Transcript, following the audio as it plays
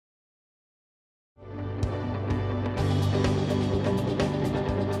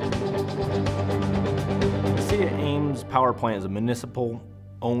Ames power plant is a municipal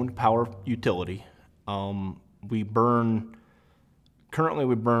owned power utility. Currently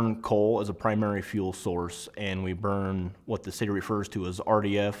we burn coal as a primary fuel source, and we burn what the city refers to as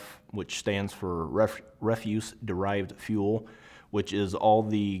RDF, which stands for refuse derived fuel, which is all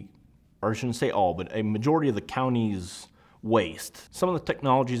the, or I shouldn't say all, but a majority of the county's waste. Some of the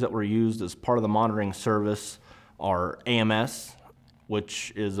technologies that were used as part of the monitoring service are AMS,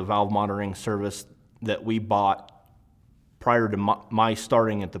 which is a valve monitoring service that we bought prior to my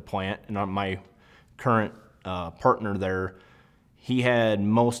starting at the plant, and my current partner there. He had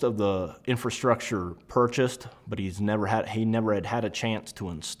most of the infrastructure purchased, but he never had a chance to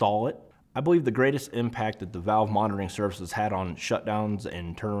install it. I believe the greatest impact that the valve monitoring service has had on shutdowns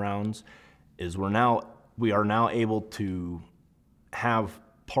and turnarounds is we are now able to have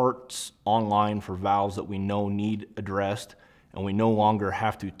parts online for valves that we know need addressed, and we no longer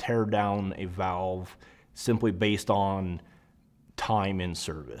have to tear down a valve simply based on time in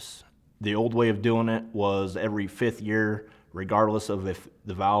service. The old way of doing it was every 5th year, regardless of if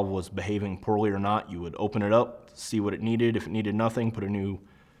the valve was behaving poorly or not, you would open it up, see what it needed. If it needed nothing, put a new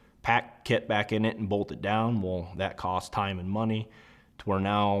pack kit back in it and bolt it down. Well, that costs time and money, to where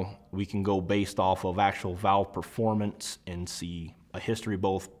now we can go based off of actual valve performance and see a history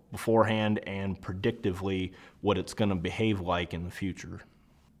both beforehand and predictively what it's going to behave like in the future.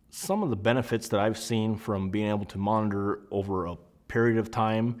 Some of the benefits that I've seen from being able to monitor over a period of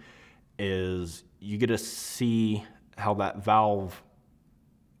time is you get to see how that valve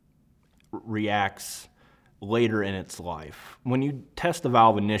reacts later in its life. When you test the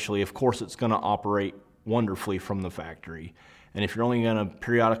valve initially, of course it's going to operate wonderfully from the factory. And if you're only going to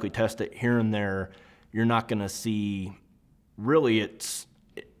periodically test it here and there, you're not going to see really its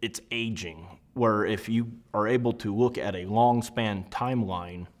aging. Where if you are able to look at a long span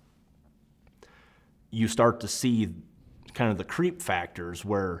timeline, you start to see kind of the creep factors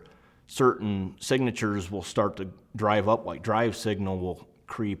where certain signatures will start to drive up, like drive signal will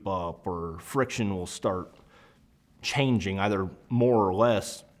creep up, or friction will start changing, either more or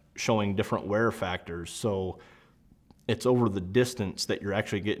less, showing different wear factors. So it's over the distance that you're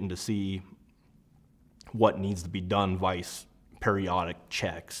actually getting to see what needs to be done, vice periodic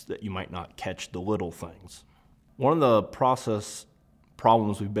checks that you might not catch the little things. One of the process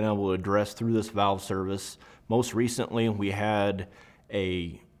problems we've been able to address through this valve service, most recently we had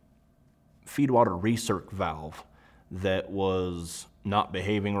a feedwater recirc valve that was not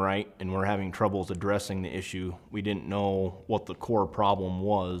behaving right, and we're having troubles addressing the issue. We didn't know what the core problem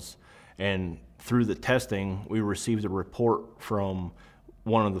was, and through the testing we received a report from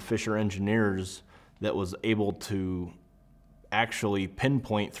one of the Fisher engineers that was able to actually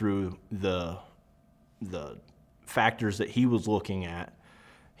pinpoint through the factors that he was looking at.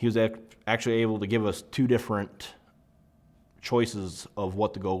 He was actually able to give us 2 different choices of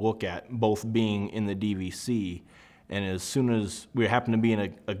what to go look at, both being in the DVC. And as soon as we happened to be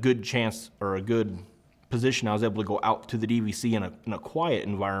in a good chance or a good position, I was able to go out to the DVC in a quiet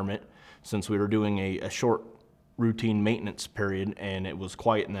environment, since we were doing a short routine maintenance period and it was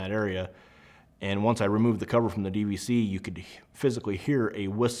quiet in that area. And once I removed the cover from the DVC, you could physically hear a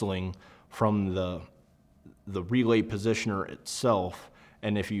whistling from the relay positioner itself.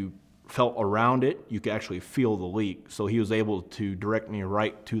 And if you felt around it, you could actually feel the leak. So he was able to direct me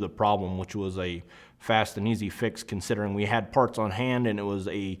right to the problem, which was a fast and easy fix, considering we had parts on hand and it was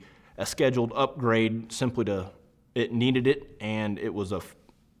a scheduled upgrade it needed it, and it was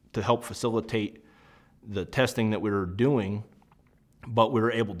to help facilitate the testing that we were doing. But we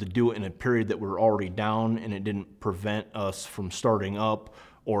were able to do it in a period that we were already down, and it didn't prevent us from starting up,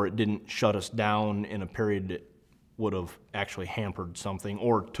 or it didn't shut us down in a period that would have actually hampered something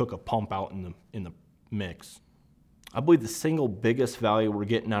or took a pump out in the mix. I believe the single biggest value we're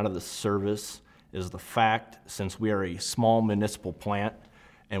getting out of the service is the fact, since we are a small municipal plant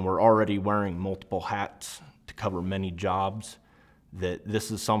and we're already wearing multiple hats to cover many jobs, that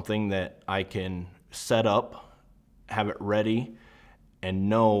this is something that I can set up, have it ready, and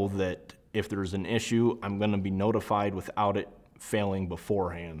know that if there's an issue, I'm going to be notified without it failing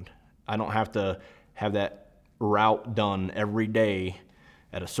beforehand. I don't have to have that route done every day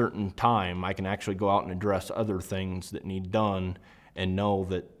at a certain time. I can actually go out and address other things that need done and know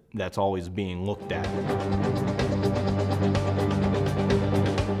that that's always being looked at.